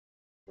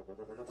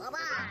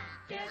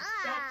Get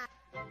set,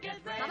 get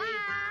ready.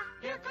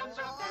 Here comes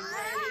Ruff and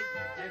Reddy.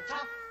 They're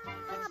tough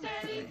and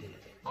steady,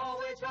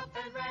 always rough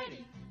and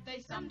ready. They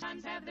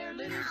sometimes have their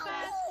little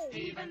spats,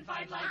 even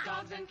fight like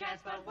dogs and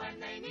cats. But when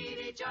they need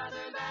each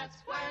other, that's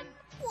when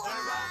they're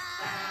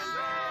Ruff and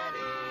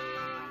Reddy.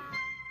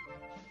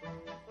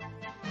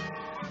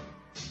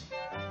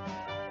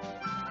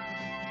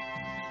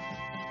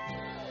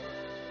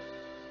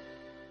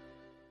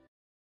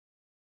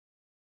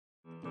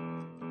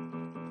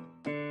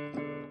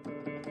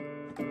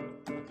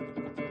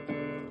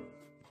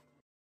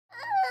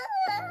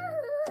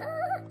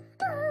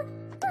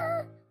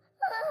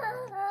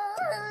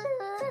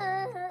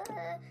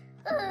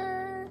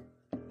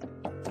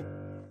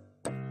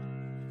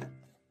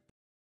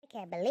 I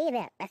can't believe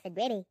it. Ruff and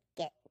Reddy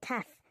get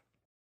tough.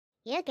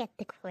 You get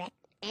the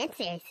correct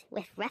answers.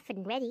 With Ruff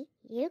and Reddy,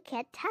 you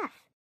get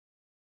tough.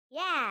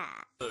 Yeah.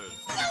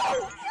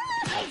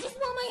 I just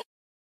want my...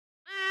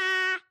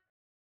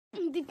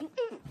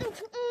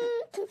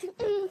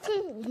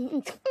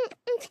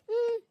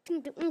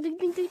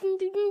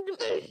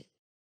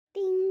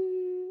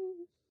 Ding.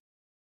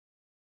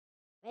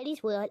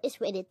 Reddy's World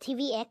is rated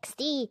TV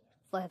XD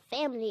for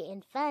family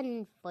and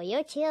fun for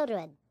your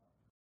children.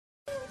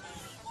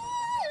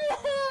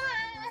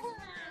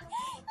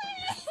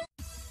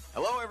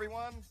 Hello,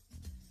 everyone.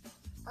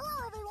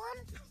 Hello, everyone.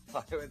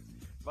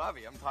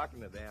 Bobby, I'm talking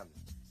to them.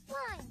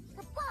 Fine.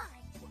 Goodbye.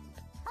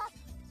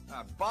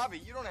 Bobby,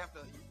 you don't have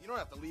to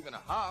leave in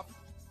a huff.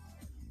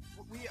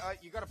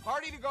 You got a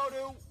party to go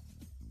to.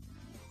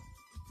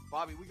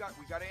 Bobby, we got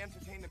to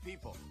entertain the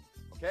people.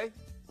 Okay?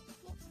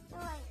 All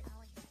right,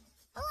 Howie.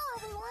 Hello,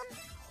 everyone.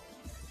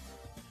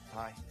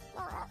 Hi.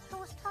 Well, I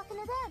was talking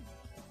to them.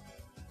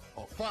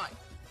 Oh, fine.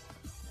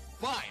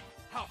 Fine.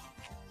 How?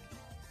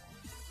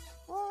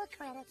 Roll the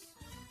credits.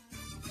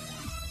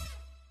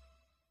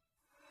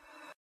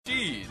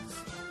 Jeez.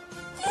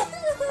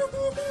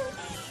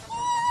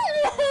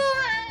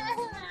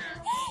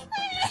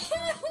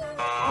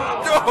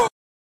 No!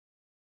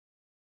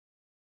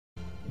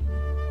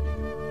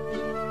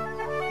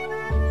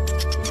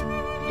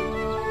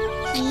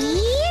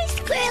 Here,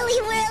 Squirrely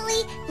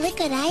Whirly, look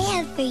what I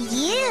have for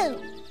you.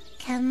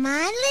 Come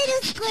on,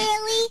 little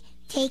Squirrely,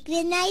 take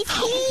the nice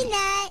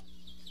peanut.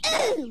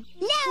 Ooh,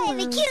 now I have a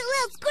cute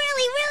little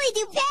Squirrely Whirly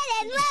to pet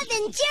and love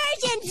and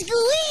cherish and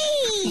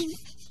squeeze.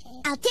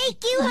 I'll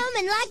take you home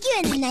and lock you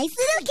in a nice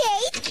little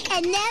cage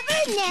and never,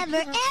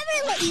 never, ever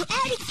let you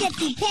out except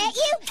to pet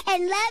you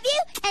and love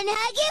you and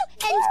hug you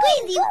and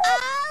squeeze you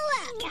all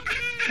up.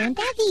 Won't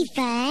that be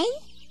fun?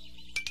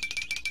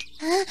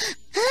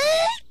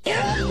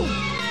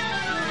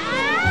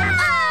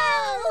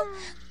 Oh!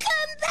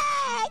 Come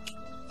back!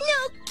 No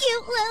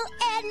cute little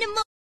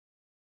animal.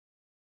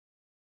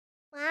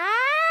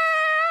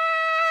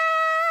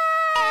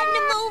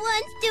 Animal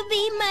wants to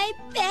be my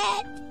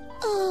pet.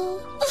 Oh.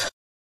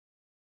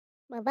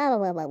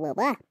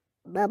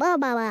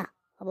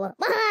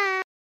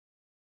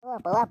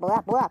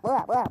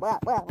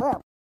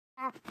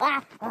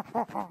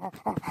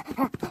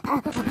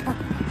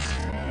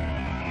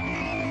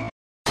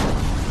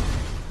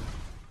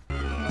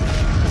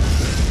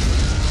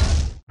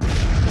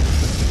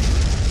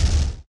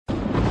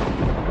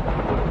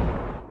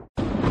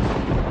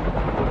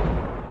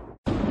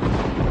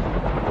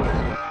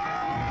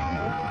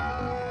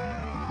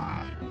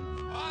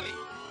 Bobby,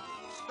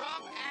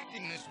 stop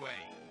acting this way.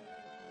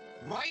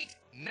 Right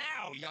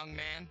now, young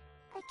man.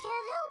 I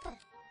can't help it.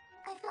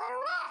 I've got a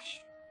rash.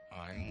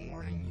 I'm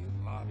warning you,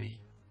 Bobby.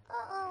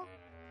 Uh-oh.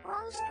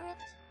 Wrong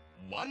script.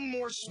 One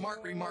more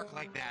smart remark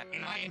like that,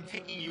 and I am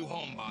taking you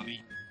home,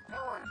 Bobby. I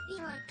don't want to be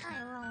like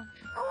Tyrone.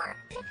 I want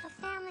to pick a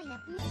family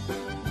that...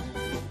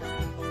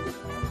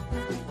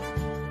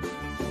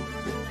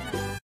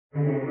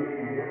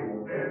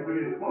 If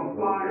it's for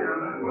fire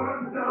that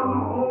burns down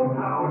the whole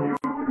town, use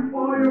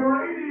for your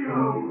radio.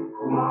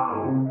 Wow,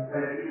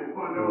 and it's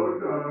for no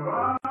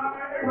survivors.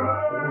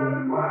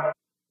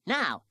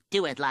 Now,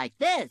 do it like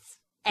this.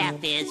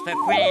 F is for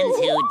friends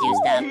who do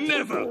stuff.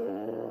 Never!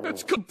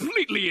 That's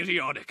completely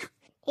idiotic.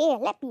 Here,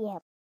 let me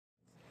help.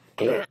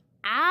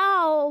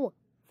 Ow!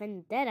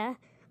 Vendetta?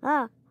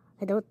 I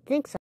don't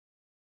think so.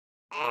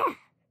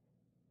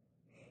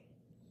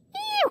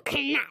 You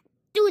cannot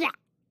do that!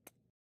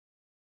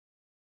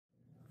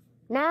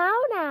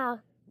 Now,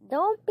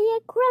 don't be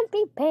a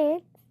grumpy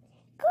pants.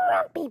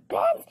 Grumpy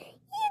pants?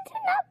 You do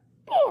not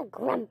be a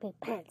grumpy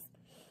pants.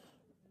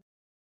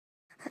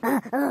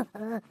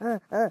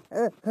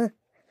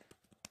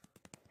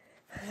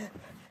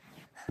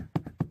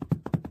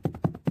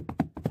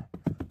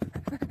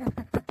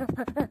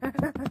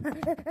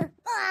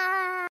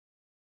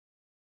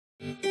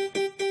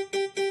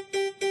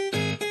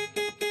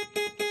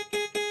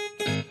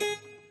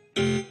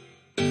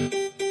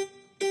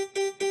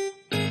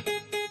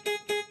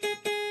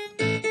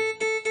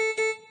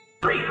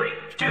 Three,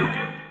 two,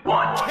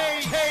 one.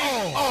 K.O.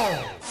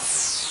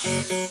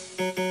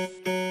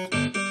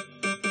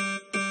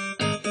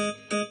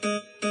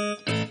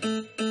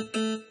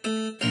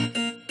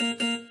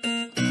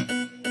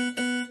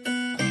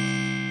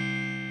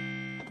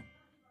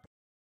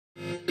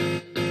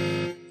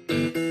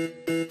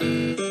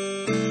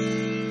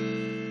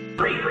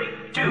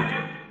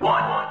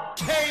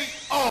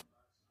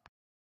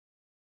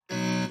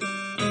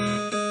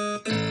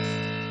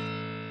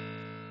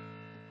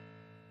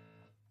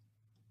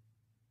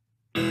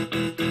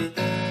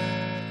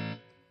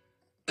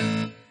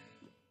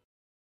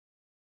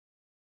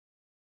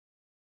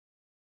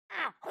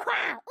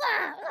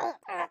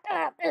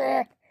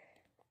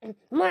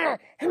 Three,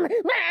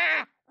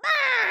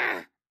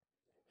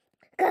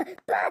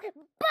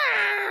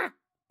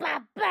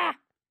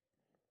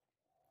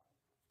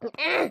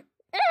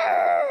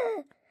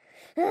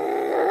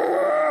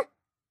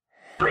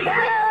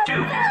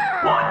 two,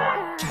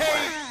 one.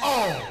 K.O.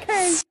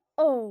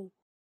 K.O.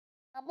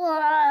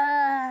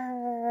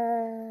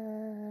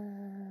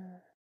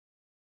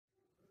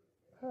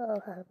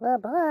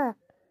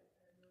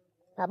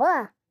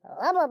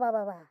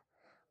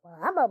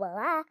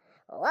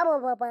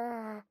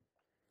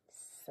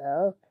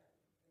 So,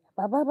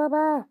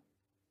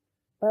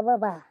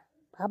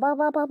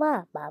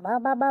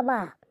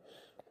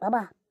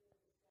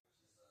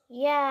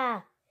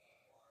 yeah,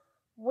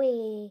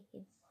 we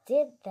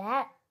did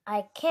that.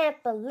 I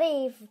can't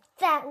believe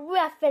that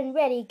Ruff and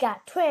Reddy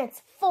got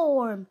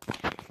transformed.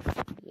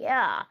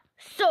 Yeah,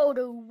 so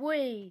do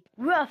we.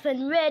 Ruff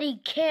and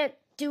Reddy can't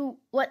do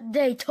what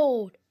they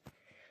told.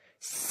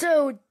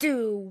 So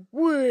do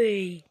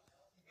we.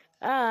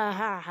 Ah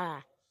ha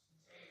ha.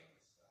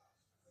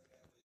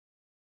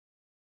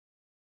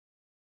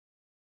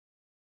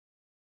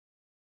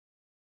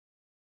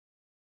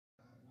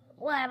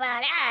 What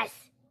about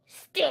us?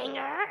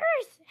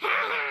 Stingers? Ha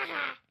ha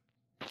ha.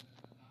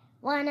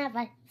 One of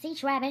us,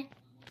 each rabbit,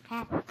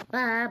 hat,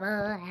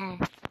 bubble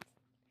hat.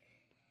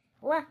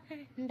 One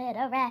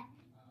little rat.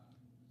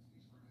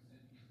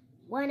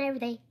 One every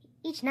day,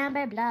 each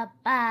number, blah,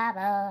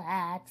 bubble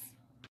hats.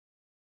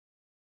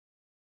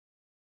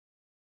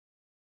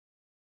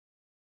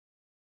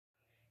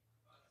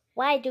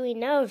 Why do we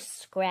know,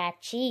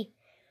 Scratchy?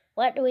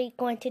 What are we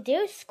going to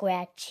do,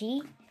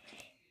 Scratchy?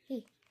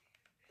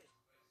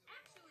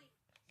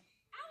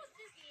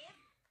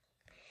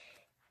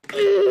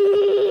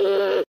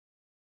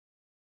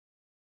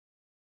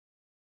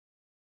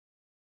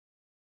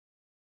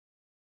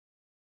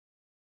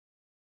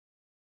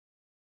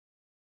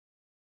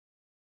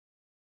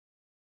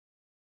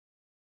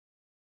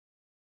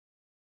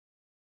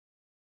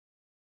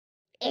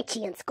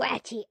 Itchy and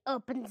Scratchy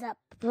opens up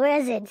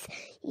presents.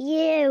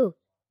 You.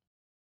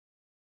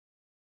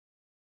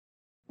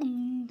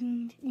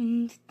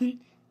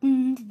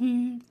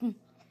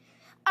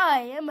 I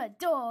am a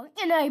dog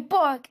and I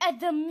bark at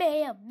the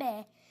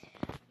mailman.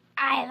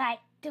 I like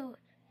to.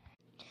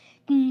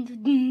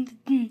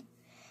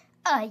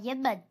 I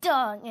am a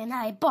dog and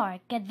I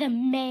bark at the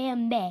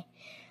mailman.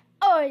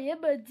 I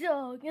am a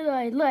dog and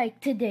I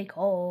like to dig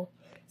holes.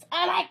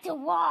 I like to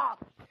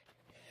walk.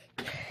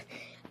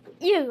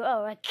 You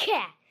are a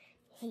cat.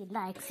 He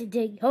likes to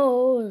dig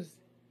holes.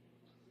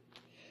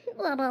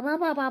 Blah, blah, blah,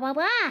 blah, blah, blah,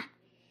 blah.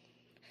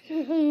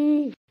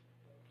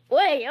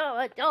 We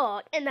are a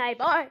dog and I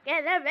bark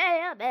at the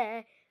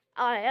mailman.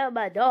 I am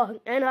a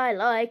dog and I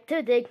like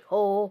to dig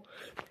holes.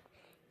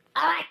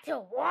 I like to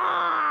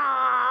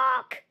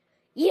walk.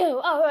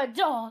 You are a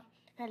dog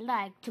and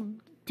like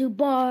to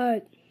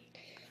bark.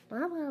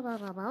 Blah, blah, blah,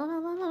 blah, blah, blah,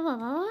 blah,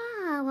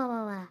 blah,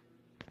 blah, blah.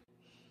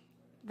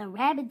 The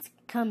rabbits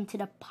come to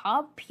the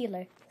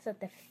populars of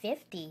the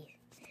 50s.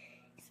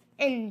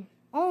 And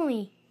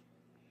only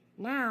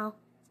now,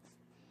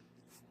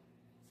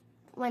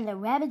 when the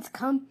rabbits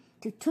come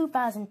to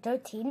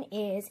 2013,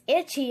 is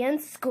Itchy and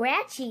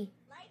Scratchy.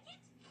 Like it?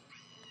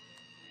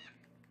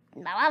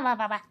 Blah, blah,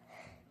 blah, blah,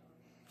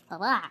 blah,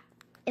 blah.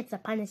 It's a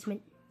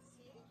punishment.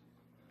 See?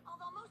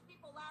 Although most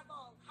people laugh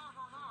all ha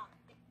ha ha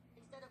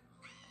instead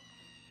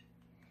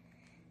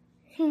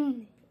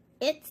of.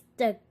 It's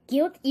the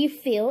guilt you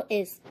feel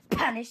is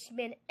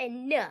punishment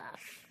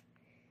enough.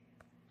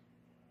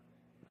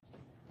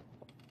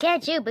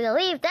 Can't you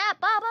believe that,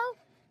 Bobo?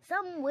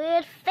 Some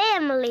weird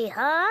family,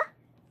 huh?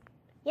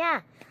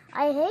 Yeah,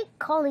 I hate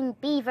calling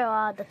Beaver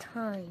all the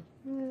time.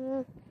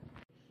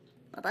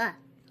 Baba.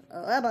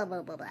 Oh. Ba ba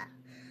ba ba ba.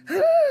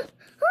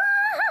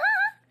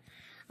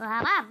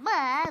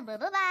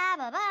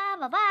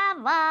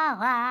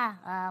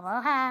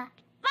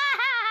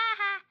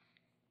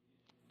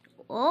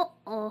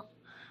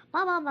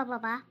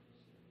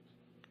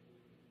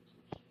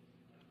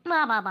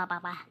 Ba ba ba ba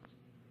ba.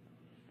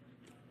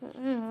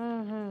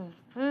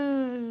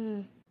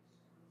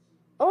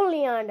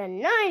 Only on the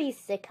 90s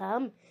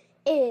sitcom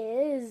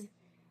is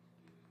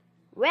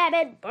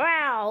Rabbit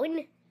Brown.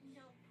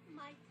 No,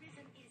 my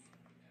prison is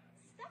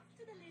stuffed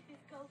to the lid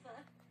with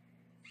gopher.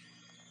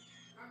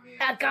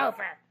 A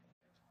gopher.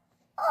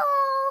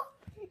 Oh.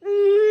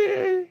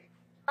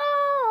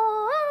 Oh.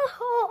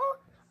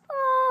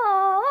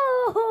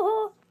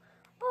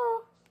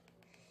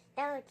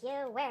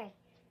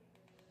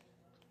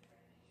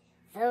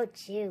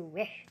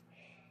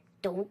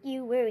 Don't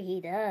you worry, he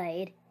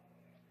died.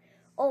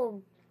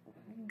 Oh,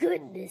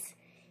 goodness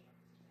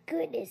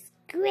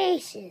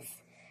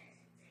gracious.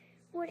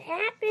 What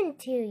happened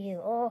to you?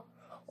 Oh.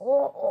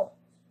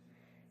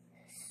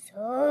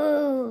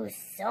 So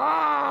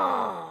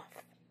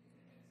soft.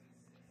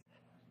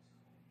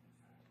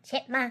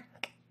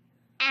 Chipmunk,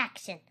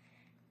 action.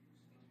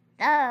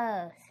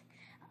 Those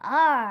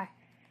are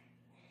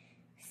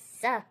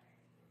so.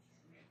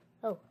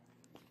 Oh.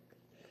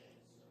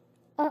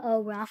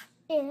 Uh-oh, Ruff.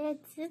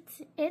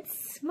 It's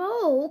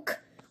smoke.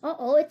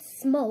 Uh-oh, it's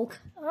smoke.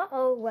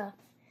 Uh-oh, Ruff.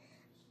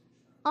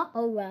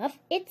 Uh-oh, Ruff.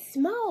 It's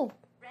smoke.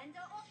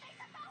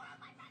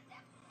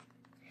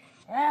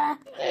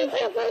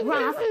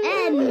 Ruff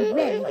and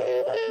Reddy.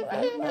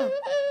 They know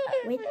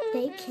what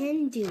they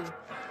can do.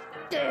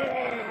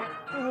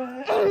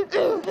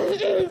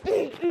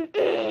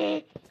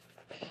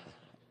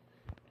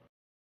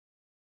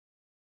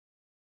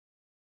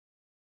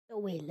 So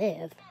we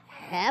live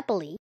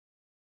happily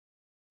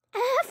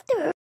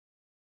after.